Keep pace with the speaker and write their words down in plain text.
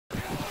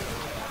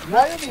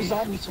Why are these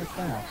zombies so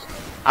fast?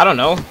 I don't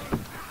know.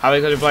 How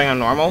because they're playing on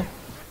normal?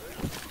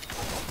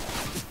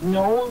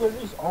 No, they're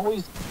just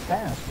always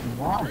fast.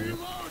 Why?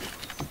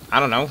 I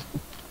don't know.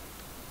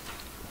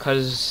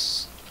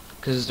 Cause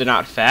they're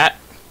not fat.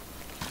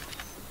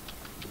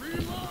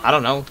 I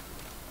don't know.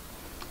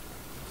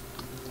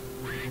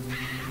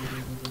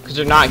 Cause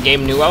they're not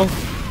game Nuo.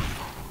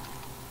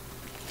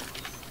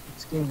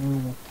 It's game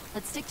Nuo.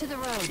 Let's stick to the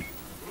road.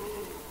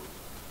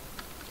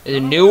 Is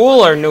it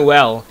Newell or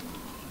Newell?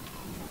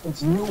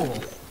 It's Newell.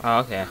 Oh,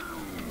 okay.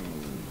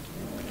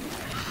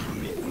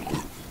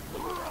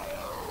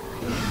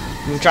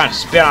 You trying to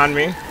spit on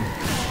me?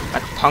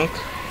 Like a punk?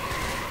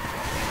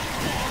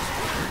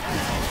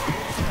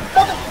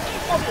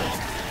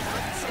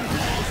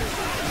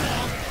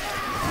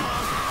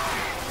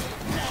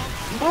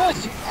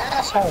 Lewis, you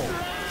asshole!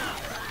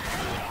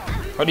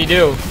 What'd he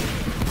do?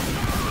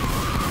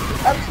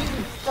 I've seen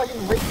him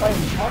fucking raped by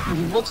a truck and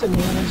he looks at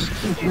me and I just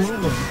keep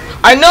moving.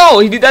 I know!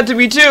 He did that to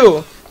me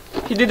too!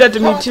 He did that to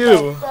me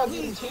too!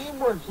 Fucking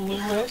teamwork,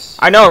 Lewis.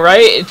 I know,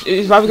 right?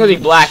 It's probably because he's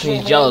black and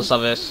he's jealous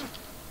of us.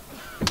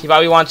 He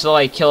probably wants to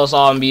like kill us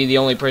all and be the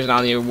only person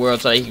on the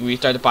world so that he can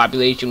restart the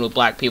population with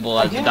black people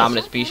as the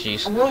dominant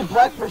species. I'm the only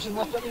black person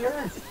left on the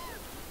earth.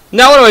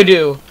 Now what do I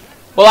do?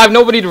 Well, I have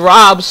nobody to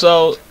rob,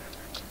 so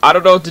I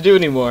don't know what to do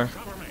anymore.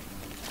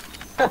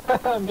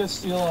 I'm gonna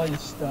steal all your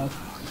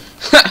stuff.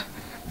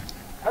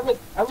 I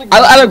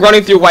like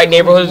running through white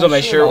neighborhoods with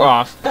my shirt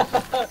off.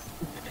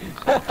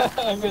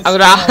 I'm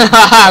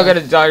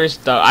gonna steal your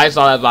stuff. I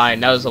saw that vine.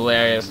 That was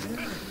hilarious.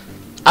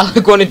 I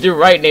like running through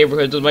white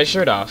neighborhoods with my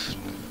shirt off.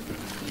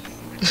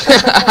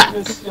 I'm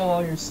gonna steal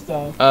all your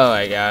stuff. Oh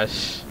my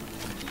gosh.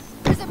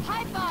 There's a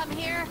pipe bomb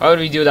here. What would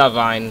we do without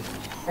Vine?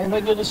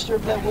 Anybody gonna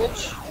disturb that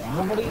witch?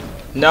 Nobody?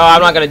 No,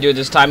 I'm not gonna do it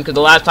this time because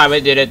the last time I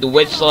did it, the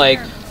witch like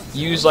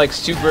used like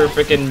super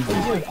freaking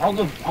Hey, dude, I'll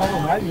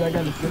remind you I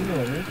got a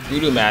simulator.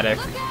 voodoo-matic.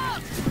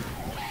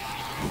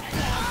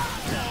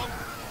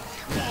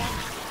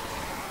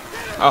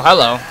 Oh,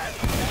 hello.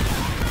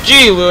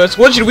 Gee, Lewis,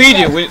 what should we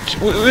do? We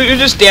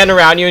just stand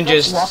around you and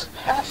just Walk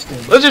past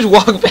him. let's just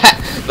walk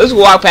past. Let's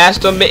walk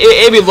past him.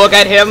 Maybe look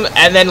at him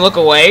and then look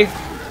away.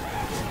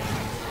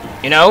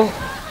 You know?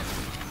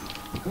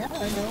 Yeah,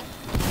 I know.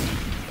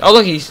 Oh,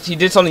 look, he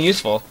did something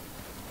useful.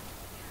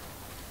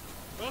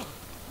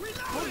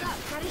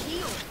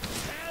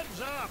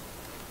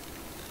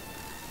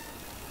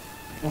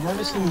 The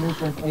hardest thing to do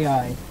for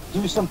AI,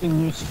 do something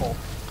useful.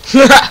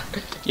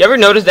 You ever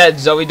notice that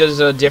Zoe does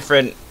a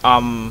different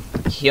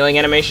healing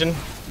animation?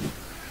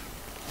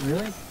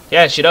 Really?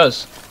 Yeah, she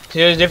does. She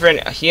does a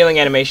different healing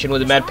animation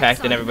with the med pack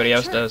than everybody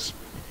else does.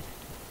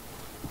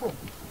 Cool.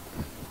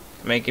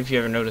 I mean, if you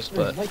ever noticed,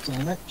 but There's lights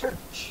on at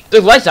church.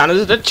 there's lights on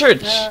at the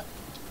church. Yeah,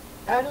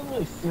 I don't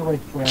really feel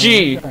like praying.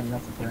 Gee. I've got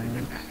enough of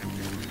praying.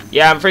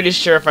 Yeah, I'm pretty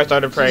sure if I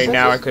started praying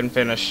now, I couldn't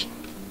finish.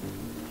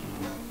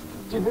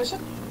 Dude,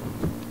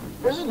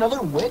 there's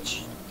another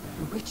witch?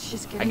 The witch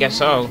is I getting guess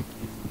so. mad.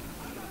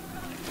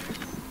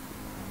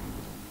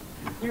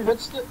 Dude,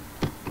 that's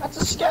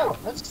a scout.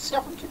 That's a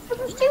scout from Two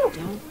Fighters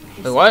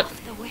 2. The what?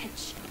 The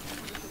witch.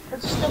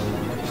 That's a scout from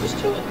Two Fighters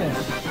 2 in there.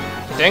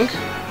 You think?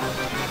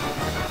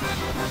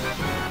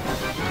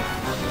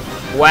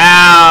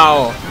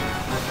 Wow.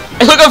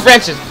 Hey, look at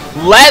Francis.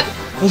 Let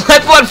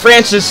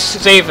Francis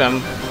save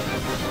him.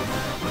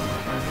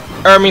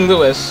 Or I mean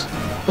Lewis.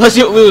 Let's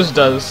see what Lewis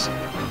does.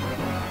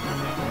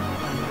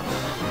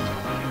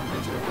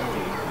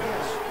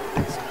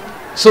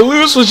 So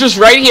Lewis was just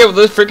right here with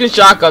this freaking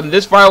shotgun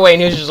this far away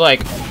and he was just like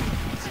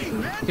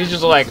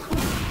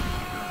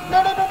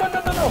No.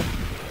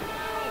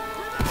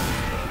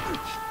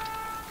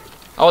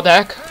 oh, what the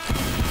heck?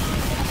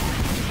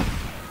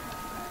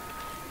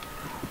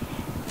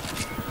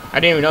 I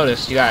didn't even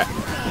notice. You got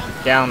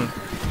down.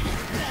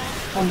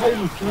 I'm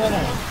playing the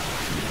piano.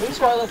 This is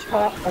why let's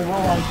call a roll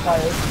on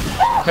fire.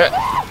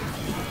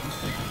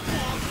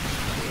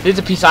 This is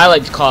a piece I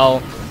like to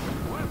call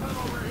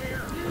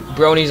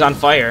Bronies on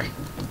Fire.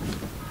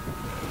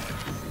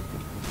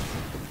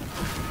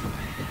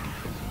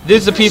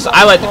 This is a piece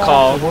I like to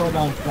call. The world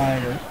on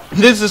fire.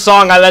 This is a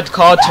song I like to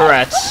call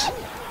Tourette's.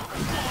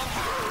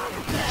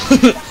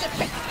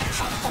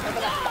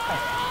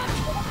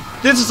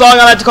 This is a song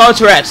I like to call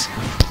Tourette's.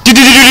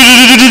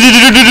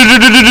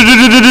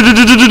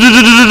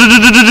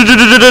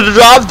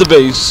 Drop the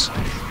bass.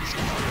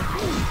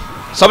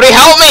 Somebody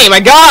help me! My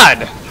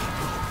God!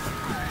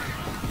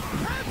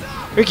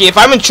 Ricky, if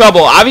I'm in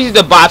trouble, obviously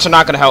the bots are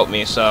not gonna help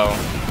me, so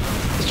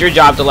it's your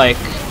job to, like,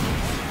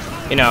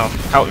 you know,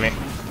 help me.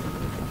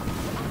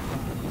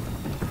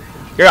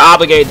 You're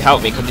obligated to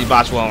help me because these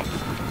bots won't.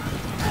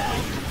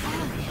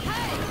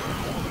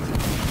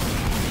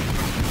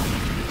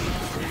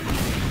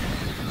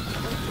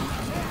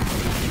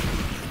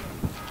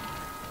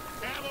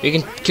 You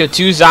can kill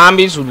 2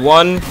 zombies with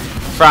 1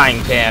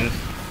 frying pan.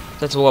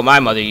 That's what my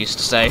mother used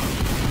to say.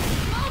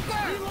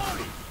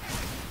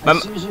 My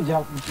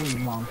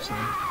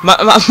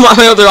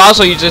mother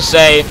also used to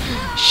say,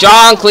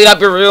 Sean, clean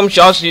up your room. She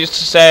also used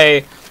to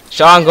say,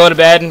 Sean, go to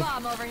bed.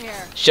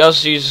 She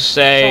also used to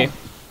say, Sean,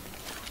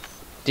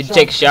 did you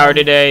take a shower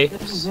today?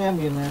 There's a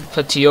zombie in there.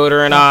 Put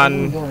deodorant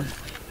on.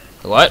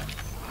 What?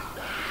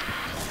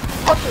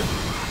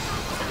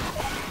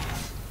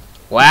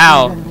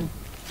 Wow.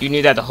 You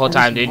knew that the whole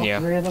time, didn't you?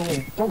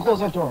 Don't close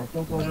that door.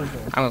 Don't close that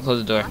door. I'm gonna close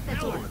the door. Lock that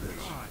door.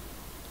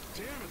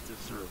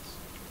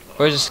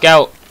 Where's the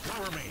scout?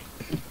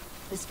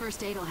 This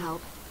first aid will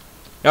help.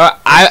 No,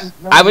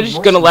 I was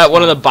just gonna let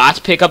one of the bots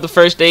pick up the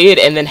first aid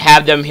and then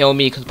have them heal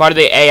me, because part of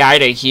the AI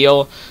to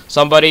heal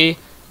somebody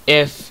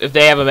if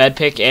they have a med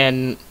pick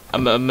and a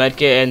med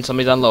kit and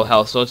somebody's on low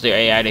health, so it's their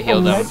AI to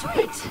heal them.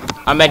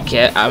 A med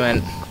kit. I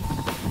meant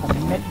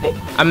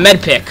a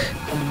med pick.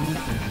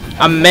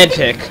 A med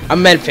pick. A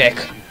med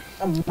pick.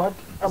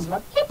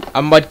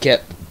 A mud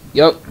kit.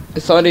 Yup.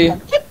 It's already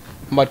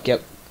mud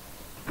kit.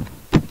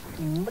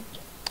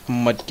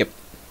 Mud kit.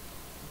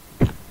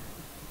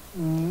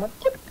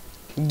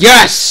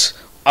 Yes!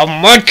 A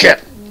mud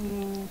kit!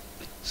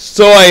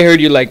 So I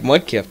heard you like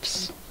mud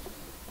kips.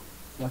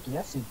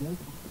 Yes, you do.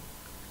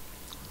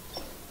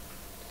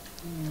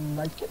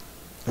 Mud kip.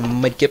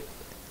 Mud kip.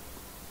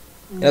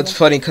 That's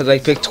funny because I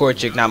picked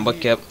Torchic, not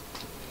mud kip.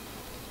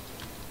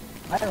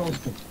 I always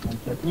pick mud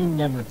kip. You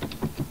never.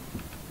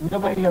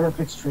 Nobody ever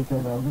picks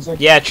Trico though. He's like,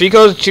 Yeah,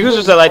 Trico's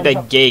just like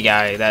that gay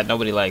guy that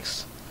nobody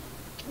likes.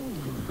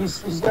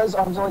 He does.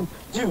 I'm like,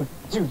 dude,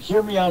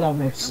 hear me out on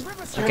this.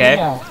 Hear me Okay.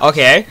 out.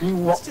 Okay. You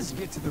want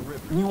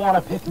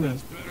to pick me?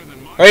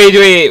 Hey,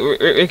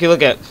 Ricky,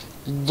 look at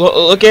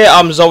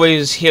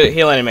Zoe's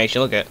heal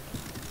animation. Look at.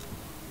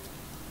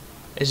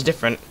 It's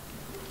different.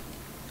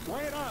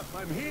 Wait up,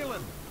 I'm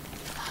healing.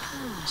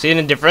 See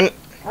it different?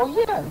 Oh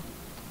yeah.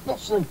 Yeah,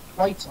 she like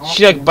bites off.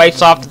 She like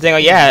bites off the thing. Oh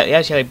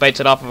yeah, she like bites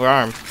it off of her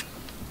arm.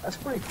 That's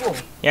pretty cool.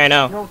 Yeah, I You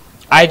know. know,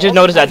 I just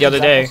noticed that the other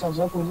day.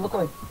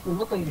 We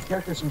look like the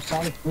characters from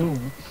Sonic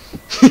Boom.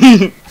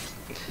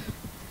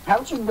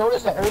 Haven't you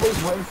noticed that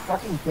everybody's wearing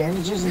fucking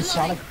bandages in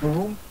Sonic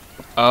Boom?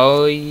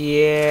 Oh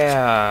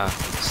yeah.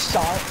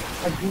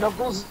 Like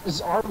Knuckles,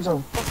 his arms are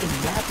fucking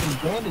wrapped in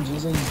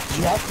bandages and he's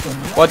jacked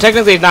and Well,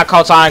 technically it's not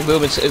called Sonic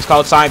Boom. It's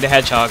called Sonic the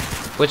Hedgehog,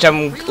 which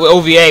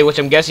OVA, which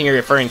I'm guessing you're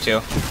referring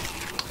to.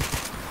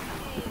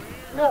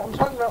 No, I'm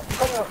talking about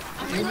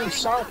maybe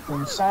Sonic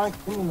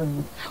Boom,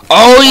 and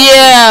Oh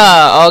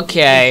yeah.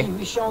 Okay.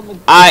 we show the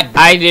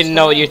I didn't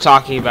know what you're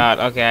talking about.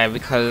 Okay,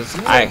 because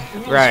You I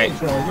didn't right.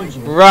 say so, did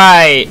you?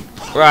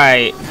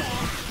 Right.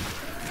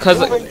 Cause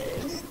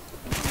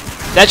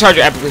that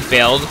charger epically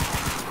failed.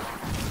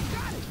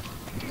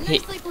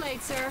 Nicely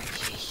played, sir.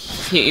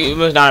 He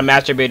was not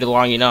masturbated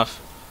long enough.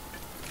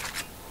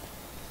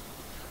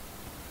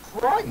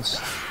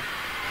 Christ.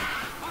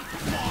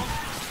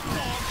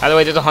 By the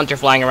way, there's a hunter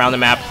flying around the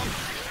map.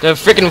 The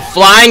freaking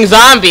flying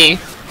zombie.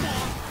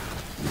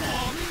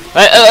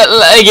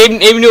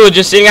 Even was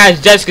just sitting at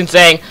his desk and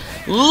saying,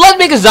 "Let's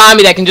make a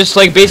zombie that can just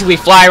like basically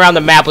fly around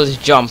the map with his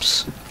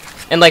jumps,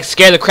 and like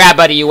scare the crap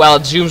out of you while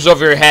it zooms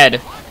over your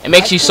head. It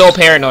makes you so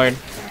paranoid."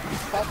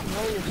 That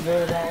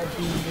would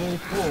be really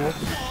cool.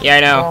 Yeah, I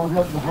know. Oh,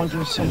 look, the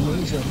hunter's so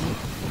amazing.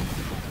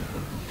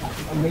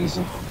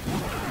 Amazing.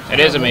 It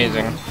is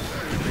amazing.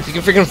 You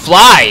can freaking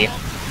fly.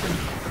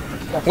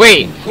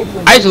 Wait,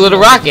 I just lit a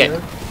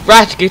rocket.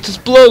 Rockets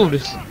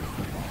explode.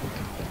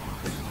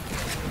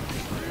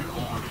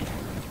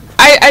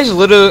 I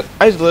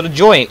just lit a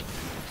joint.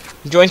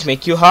 Joints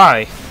make you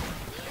high.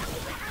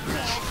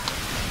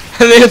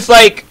 And then it's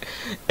like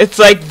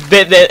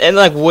and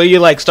like Woody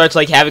like starts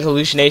like having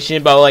hallucination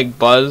about like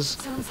Buzz.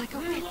 Sounds like a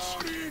witch.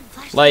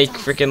 Flash Like lights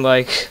off. freaking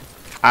like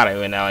I don't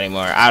even know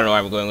anymore. I don't know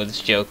where I'm going with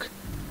this joke.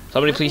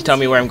 Somebody please tell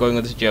me where I'm going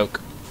with this joke.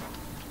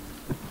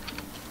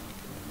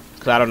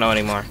 Cause I don't know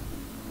anymore.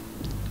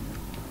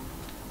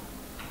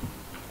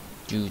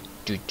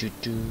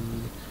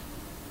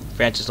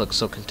 Francis looks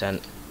so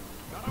content.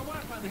 Got a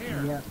weapon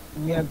here. Yeah,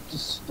 we have to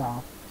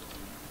stop.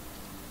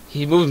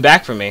 He's moving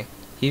back from me.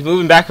 He's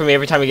moving back from me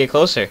every time we get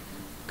closer.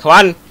 Come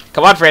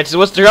on, Francis.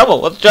 What's the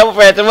trouble? What's the trouble,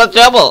 Francis? What's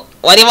the trouble?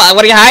 What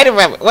are you hiding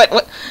from?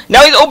 What?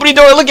 Now he's opening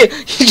the door. Look at.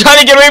 He's trying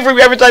to get away from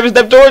me every time I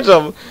step towards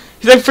him.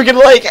 He's like freaking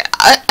like.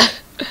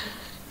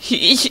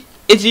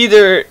 It's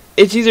either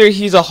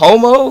he's a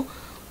homo,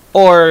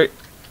 or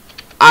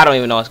I don't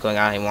even know what's going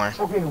on anymore.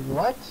 Okay,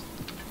 what?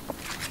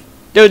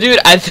 Yo, dude,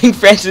 I think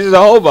Francis is a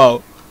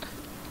homo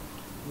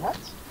What?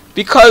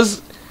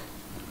 because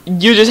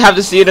you just have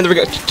to see it in the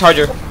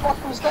charger. What the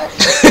fuck was that?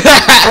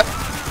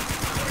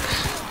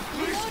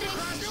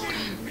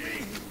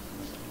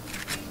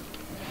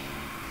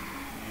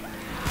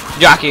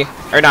 Jockey,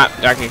 or not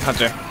Jockey,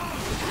 Hunter.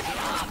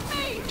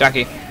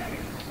 Jockey.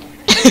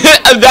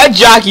 If that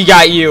jockey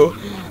got you,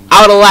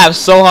 I would have laughed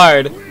so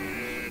hard.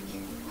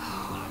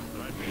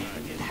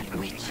 That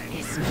witch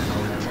is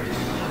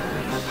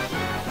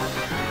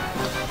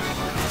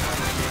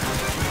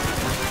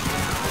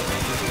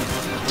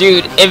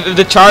Dude, if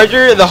the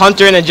charger, the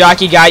hunter, and the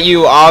jockey got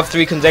you all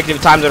 3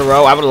 consecutive times in a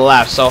row, I would have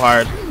laughed so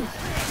hard.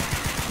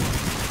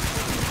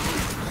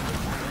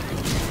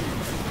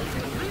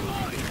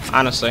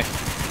 Honestly.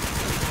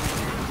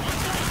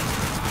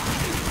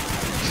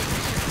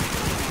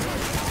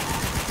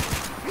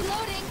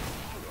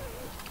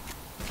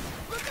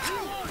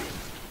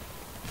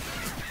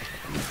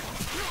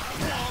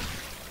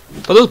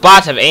 Well, those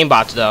bots have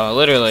aimbots though,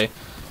 literally.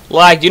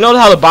 Like, do you know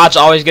how the bots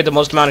always get the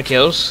most amount of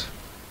kills?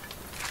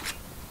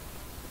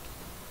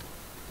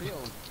 Bill,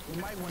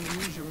 you might want to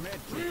use your med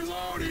kit.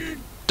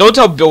 Reloading! Don't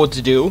tell Bill what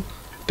to do.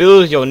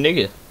 Bill is your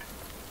nigga.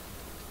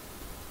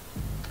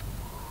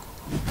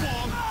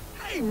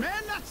 Hey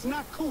man, that's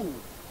not cool.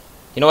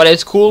 You know what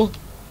is cool?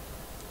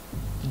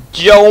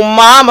 Joe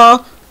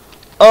Mama.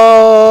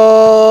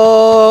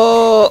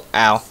 Oh.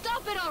 Ow.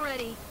 Stop it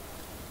already.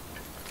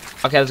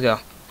 Okay, let's go.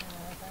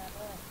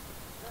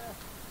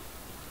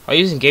 I'm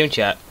using game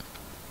chat.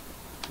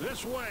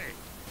 This way.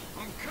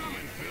 I'm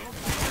coming, Bill.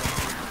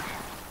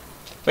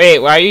 Wait,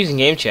 why are you using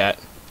game chat?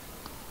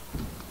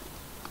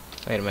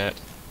 Wait a minute.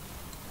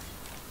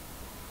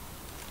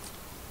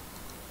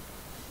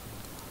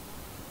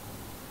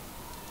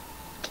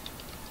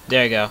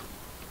 There you go.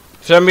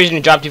 For some reason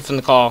it dropped you from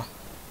the call.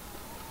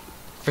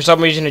 For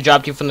some reason it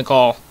dropped you from the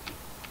call.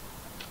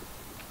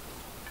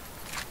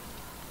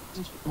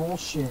 This is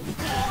bullshit.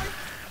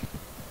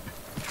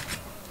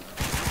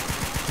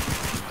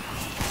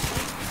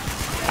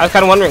 I was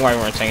kind of wondering why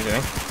we weren't saying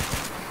anything.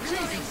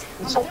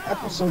 This whole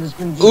episode has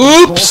been just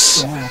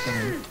Oops! bullshit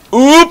happening.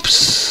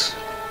 Oops!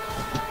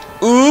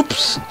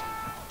 Oops!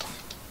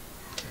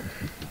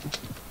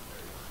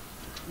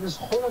 This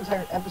whole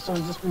entire episode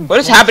has just been. What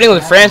is happening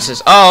with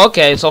Francis? Oh,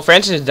 okay, so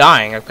Francis is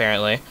dying,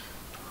 apparently.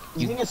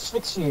 He's being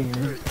asphyxiated.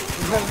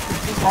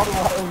 He's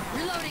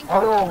Reloading.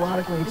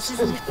 autoerotically This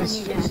isn't it for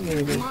you yet.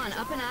 asphyxiated. Come on,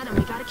 up and at him.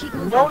 We gotta keep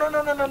moving.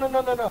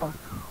 No.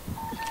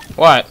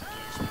 What?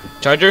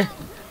 Charger?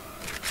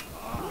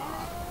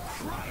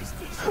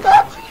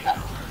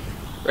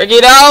 Ricky,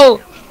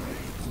 no!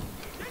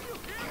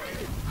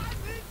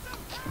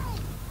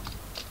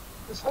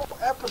 This whole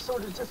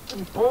episode has just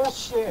been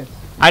bullshit.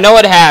 I know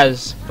it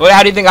has.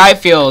 How do you think I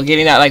feel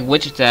getting that, like,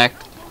 witch attack?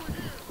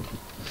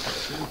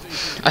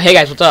 Oh, hey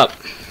guys, what's up?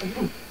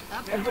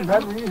 And for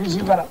that reason,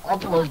 you gotta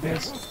upload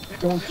this.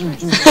 Don't you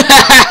do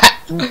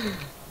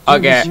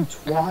Okay. You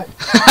twat.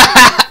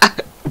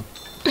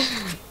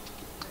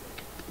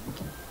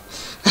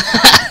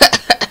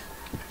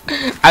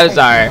 I'm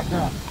sorry.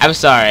 I'm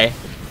sorry.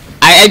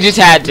 I just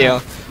had to.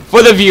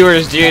 For the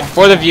viewers, dude.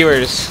 For the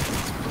viewers.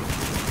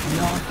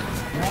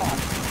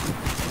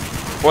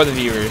 For the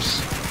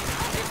viewers.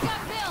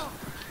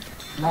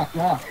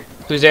 Knock.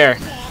 Who's there?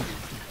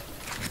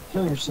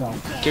 Kill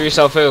yourself. Kill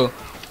yourself who?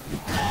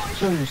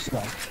 Kill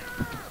yourself.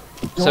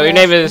 So your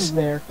name is...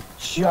 There.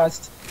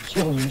 Just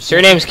kill yourself. So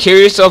your name's Kill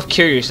Yourself,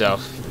 Kill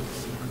Yourself.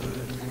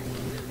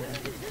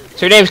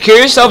 So your name's Kill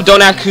Yourself,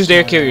 don't ask who's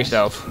there, kill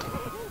yourself.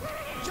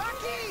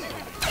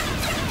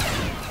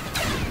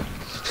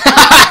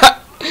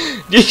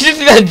 Did you just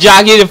see that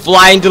jockey just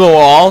flying to the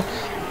wall?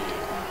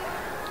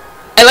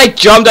 I like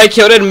jumped, I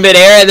killed it in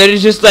midair, and then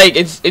it's just like,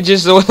 it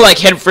just went like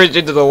head first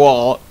into the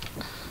wall.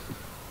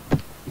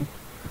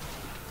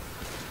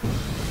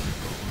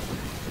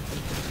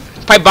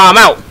 Pipe bomb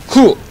out!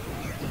 Cool!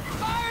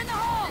 Fire in the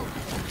hole.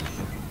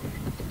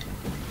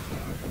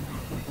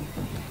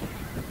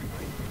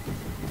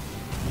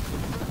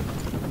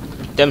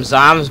 Them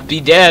zombies be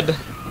dead.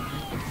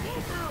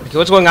 Okay,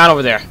 what's going on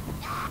over there?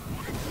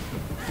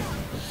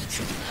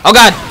 Oh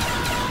god!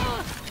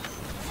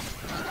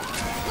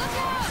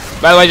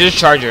 By the way, there's a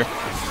charger.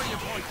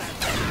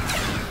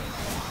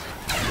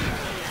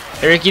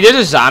 Hey Ricky, there's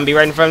a zombie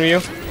right in front of you.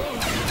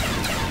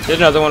 There's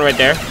another one right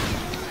there.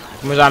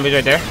 More zombies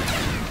right there.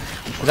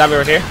 A zombie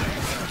right here.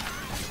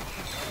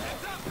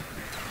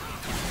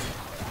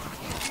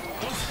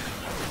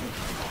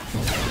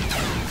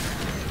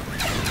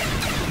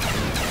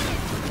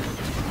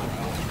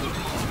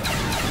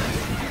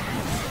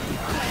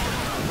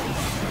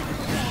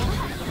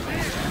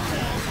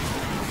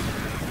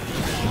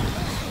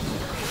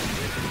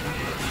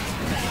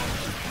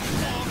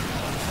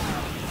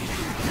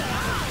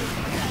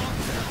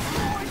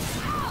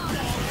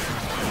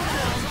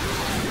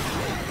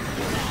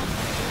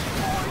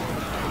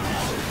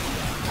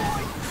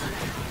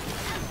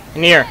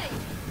 In here.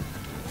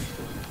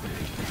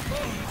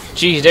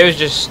 Jeez, there's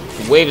just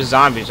waves of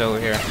zombies over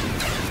here.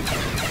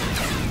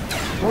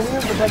 Don't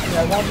even protect me.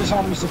 I want the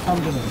zombies to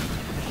come to me.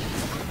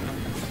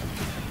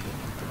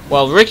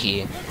 Well,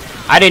 Ricky,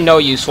 I didn't know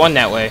you swung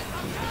that way.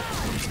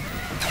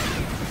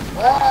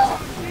 Ah!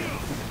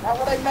 Not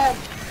what I meant.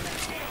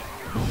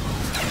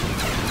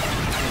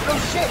 Oh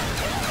shit!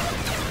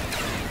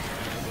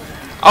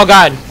 Oh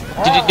god,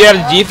 do you have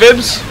the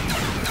defibs?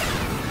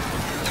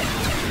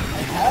 I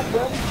had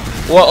them.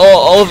 Well,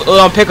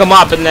 I'll pick them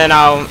up and then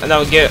I'll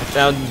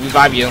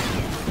revive you. Oh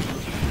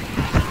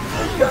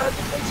god,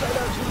 the inside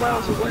out 2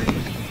 miles away.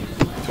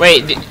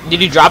 Wait,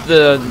 did you drop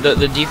the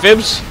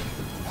defibs?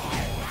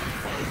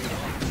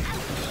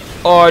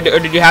 Or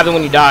did you have them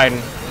when you died?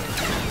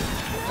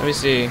 Let me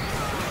see.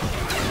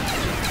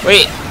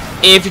 Wait,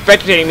 if you're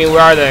spectating me,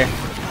 where are they?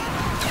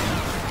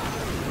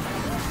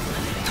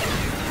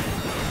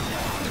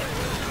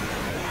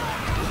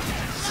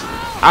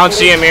 I don't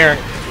see them here.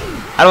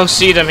 I don't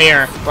see them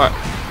here. But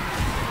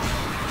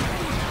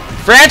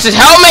Francis,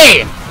 help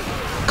me!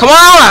 Come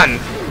on!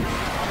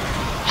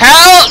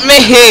 Help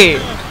me!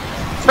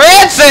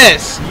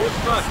 Francis!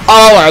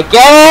 Oh my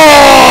god!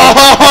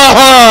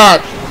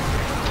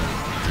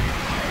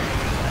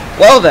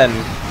 Well then.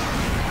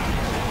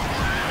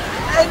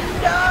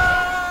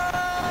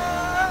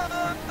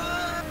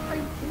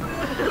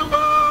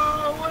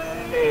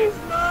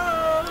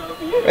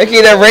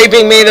 Ricky, they're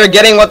raping me. They're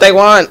getting what they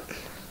want.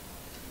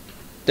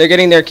 They're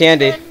getting their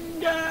candy.